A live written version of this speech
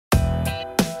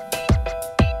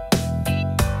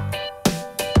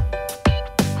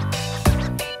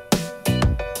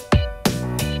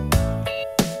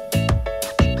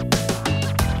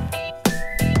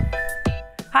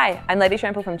Hi, I'm Lady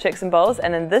Trample from Chicks and Bowls,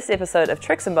 and in this episode of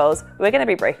Tricks and Bowls, we're going to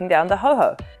be breaking down the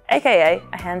ho-ho, aka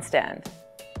a handstand.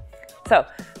 So,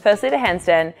 firstly the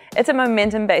handstand, it's a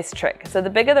momentum-based trick, so the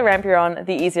bigger the ramp you're on,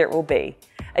 the easier it will be.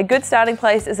 A good starting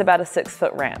place is about a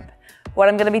 6-foot ramp. What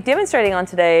I'm going to be demonstrating on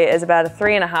today is about a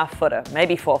 3.5 footer,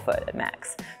 maybe 4 foot at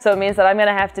max. So it means that I'm going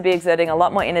to have to be exerting a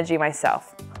lot more energy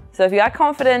myself. So if you are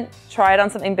confident, try it on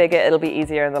something bigger, it'll be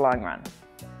easier in the long run.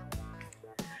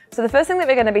 So the first thing that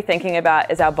we're going to be thinking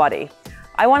about is our body.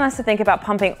 I want us to think about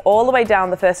pumping all the way down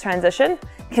the first transition,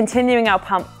 continuing our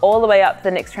pump all the way up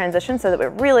the next transition so that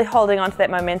we're really holding on to that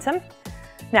momentum.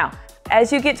 Now,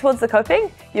 as you get towards the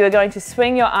coping, you are going to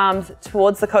swing your arms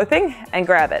towards the coping and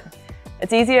grab it.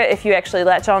 It's easier if you actually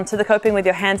latch on to the coping with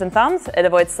your hands and thumbs, it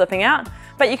avoids slipping out,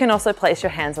 but you can also place your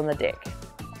hands on the deck.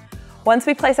 Once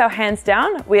we place our hands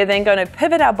down, we are then going to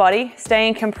pivot our body,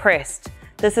 staying compressed.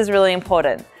 This is really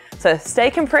important. So stay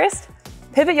compressed,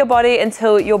 pivot your body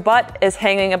until your butt is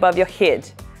hanging above your head.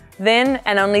 Then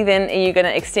and only then are you going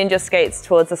to extend your skates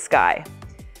towards the sky.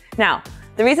 Now,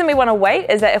 the reason we want to wait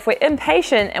is that if we're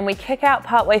impatient and we kick out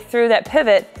partway through that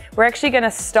pivot, we're actually going to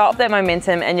stop that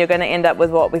momentum and you're going to end up with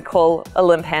what we call a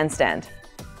limp handstand.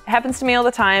 It happens to me all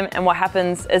the time, and what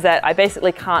happens is that I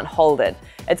basically can't hold it.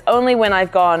 It's only when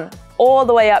I've gone all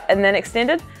the way up and then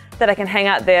extended that I can hang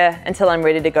out there until I'm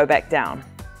ready to go back down.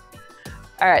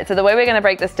 All right, so the way we're going to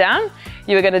break this down,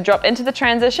 you are going to drop into the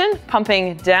transition,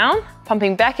 pumping down,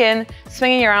 pumping back in,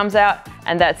 swinging your arms out,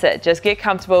 and that's it. Just get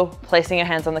comfortable placing your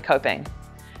hands on the coping.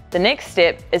 The next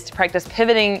step is to practice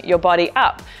pivoting your body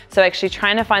up. So actually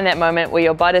trying to find that moment where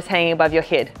your butt is hanging above your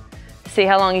head. See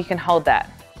how long you can hold that.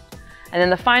 And then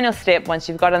the final step, once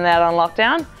you've gotten that on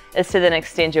lockdown, is to then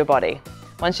extend your body.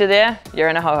 Once you're there, you're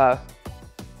in a ho-ho.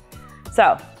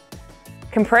 So,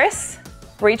 compress,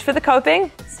 reach for the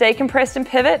coping, stay compressed and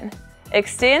pivot,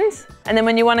 extend, and then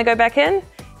when you want to go back in,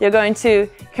 you're going to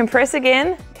compress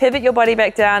again, pivot your body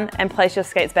back down, and place your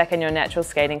skates back in your natural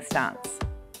skating stance.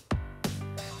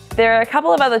 There are a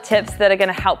couple of other tips that are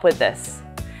going to help with this.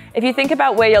 If you think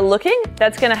about where you're looking,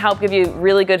 that's going to help give you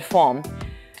really good form.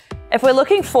 If we're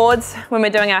looking forwards when we're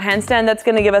doing our handstand, that's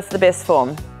going to give us the best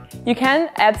form. You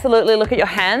can absolutely look at your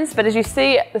hands, but as you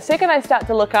see, the second I start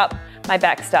to look up, my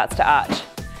back starts to arch.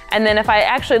 And then if I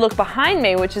actually look behind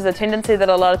me, which is a tendency that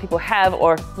a lot of people have,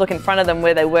 or look in front of them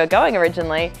where they were going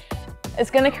originally, it's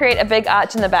going to create a big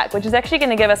arch in the back, which is actually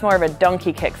going to give us more of a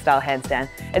donkey kick style handstand.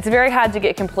 It's very hard to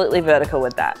get completely vertical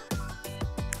with that.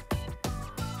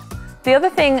 The other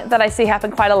thing that I see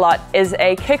happen quite a lot is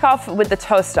a kickoff with the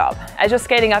toe stop. As you're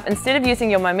skating up, instead of using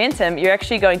your momentum, you're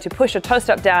actually going to push your toe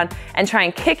stop down and try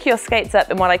and kick your skates up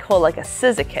in what I call like a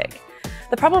scissor kick.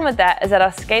 The problem with that is that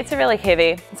our skates are really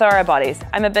heavy, so are our bodies.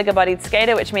 I'm a bigger bodied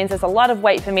skater, which means there's a lot of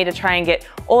weight for me to try and get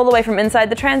all the way from inside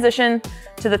the transition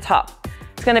to the top.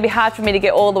 It's going to be hard for me to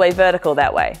get all the way vertical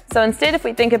that way. So instead, if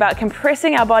we think about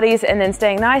compressing our bodies and then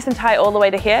staying nice and tight all the way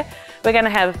to here, we're going to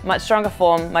have much stronger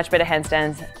form, much better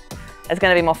handstands. It's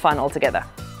going to be more fun altogether.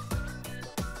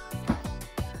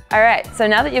 All right, so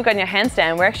now that you've got your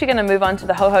handstand, we're actually going to move on to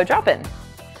the ho-ho drop-in.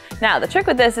 Now, the trick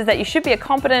with this is that you should be a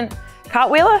competent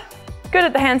cartwheeler, good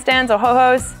at the handstands or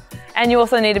ho-hos, and you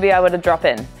also need to be able to drop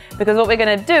in. Because what we're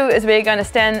going to do is we're going to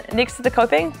stand next to the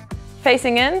coping,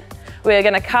 facing in. We're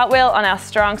going to cartwheel on our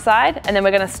strong side, and then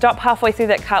we're going to stop halfway through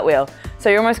that cartwheel. So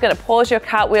you're almost going to pause your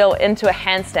cartwheel into a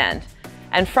handstand.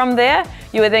 And from there,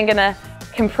 you are then going to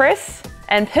compress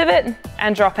and pivot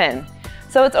and drop in.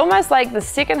 So it's almost like the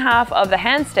second half of the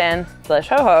handstand slash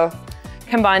ho-ho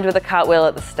combined with a cartwheel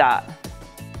at the start.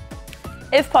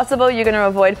 If possible, you're going to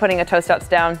avoid putting your toe stops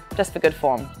down just for good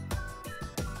form.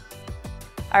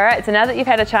 All right, so now that you've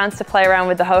had a chance to play around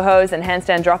with the ho-hos and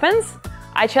handstand drop-ins,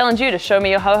 I challenge you to show me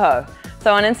your ho-ho.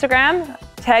 So on Instagram,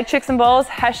 tag Chicks and Bowls,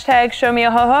 hashtag show me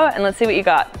your ho-ho, and let's see what you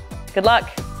got. Good luck.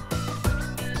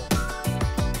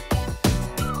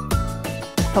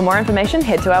 For more information,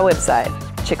 head to our website,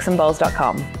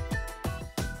 chicksandbowls.com.